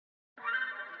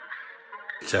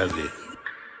Charlie,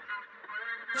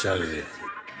 Charlie,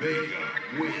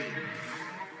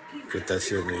 ¿qué está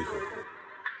haciendo, hijo?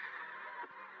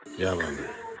 Llámame.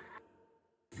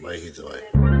 Bye, hijito, bye.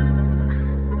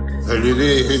 Feliz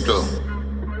día, hijito.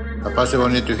 La pase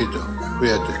bonito, hijito.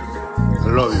 Cuídate. I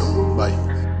love you. Bye.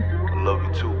 I love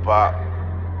you too, Pop.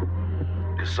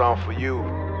 This song for you.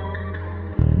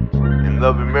 In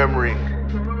loving memory,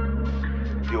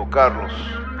 Tío Carlos.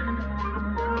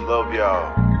 I love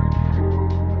y'all.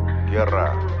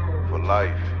 Guerra for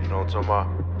life. You know what I'm talking about?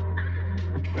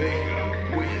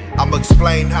 I'ma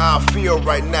explain how I feel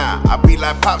right now. I be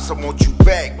like, Pops, I want you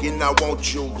back and I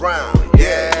want you around.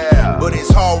 Yeah, but it's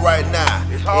hard right now,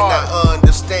 and I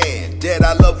understand that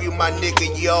I love you, my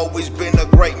nigga. You always been a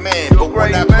great man. But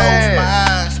when I close my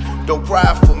eyes, don't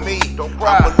cry for me.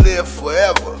 I'ma live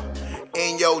forever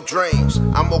in your dreams.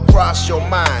 I'ma cross your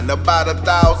mind about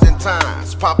 1,000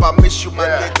 times. Pop, I miss you, my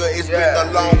nigga. It's been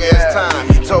a long ass time.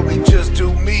 You told me just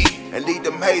do me and leave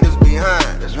them haters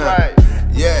behind. That's right.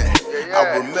 Yeah,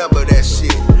 I remember that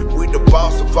shit. We the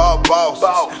boss of all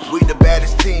bosses. We the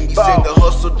baddest team. He said the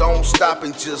hustle don't stop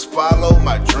and just follow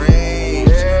my dreams.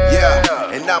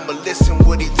 Yeah, and I'ma listen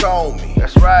what he told me.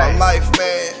 That's right. My life,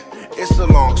 man, it's a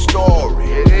long story.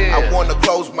 I wanna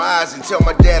close my eyes and tell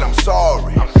my dad I'm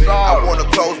sorry. I wanna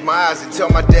close my eyes and tell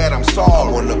my dad I'm sorry. I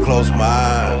wanna close my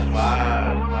eyes.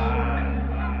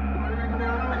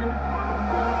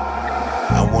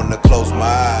 I wanna close my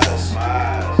eyes.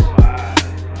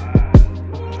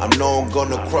 I know I'm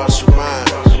gonna cross your mind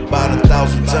about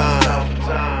 1,000 times.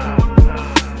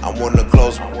 I wanna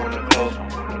close my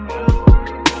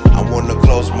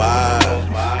eyes.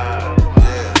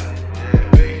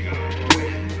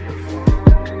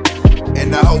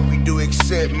 And I hope you do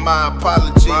accept my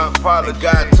apology. And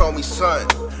God told me, son,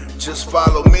 just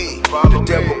follow me. The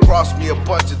devil crossed me a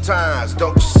bunch of times,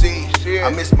 don't you see? I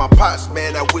miss my pops,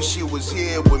 man, I wish he was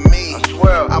here with me.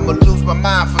 I'ma lose my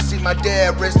mind for see my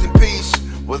dad rest in peace.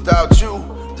 Without you,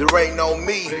 there ain't no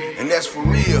me, and that's for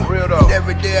real. And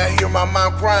every day I hear my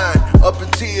mom crying, up in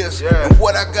tears. And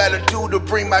what I gotta do to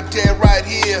bring my dad right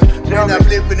here? Man, I'm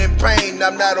living in pain,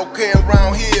 I'm not okay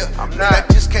around here. And I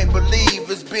just can't believe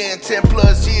it's been 10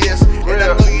 plus years. And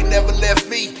I know you never left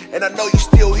me, and I know you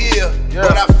still here.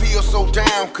 But I feel so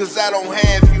down, cause I don't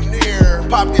have you near.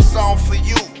 Pop this song for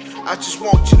you, I just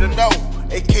want you to know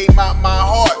it came out my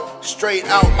heart, straight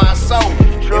out my soul.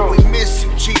 And we miss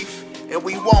you, Chief, and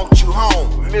we want you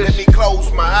home. Let me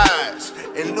close my eyes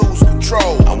and lose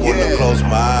control. I wanna close my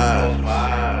eyes.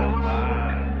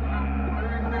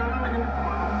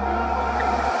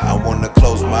 I wanna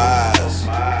close my eyes.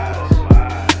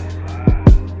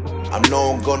 I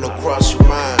know I'm gonna cross your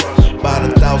mind about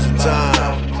 1,000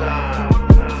 times.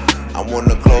 I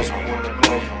wanna close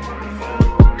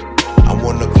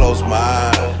my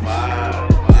eyes.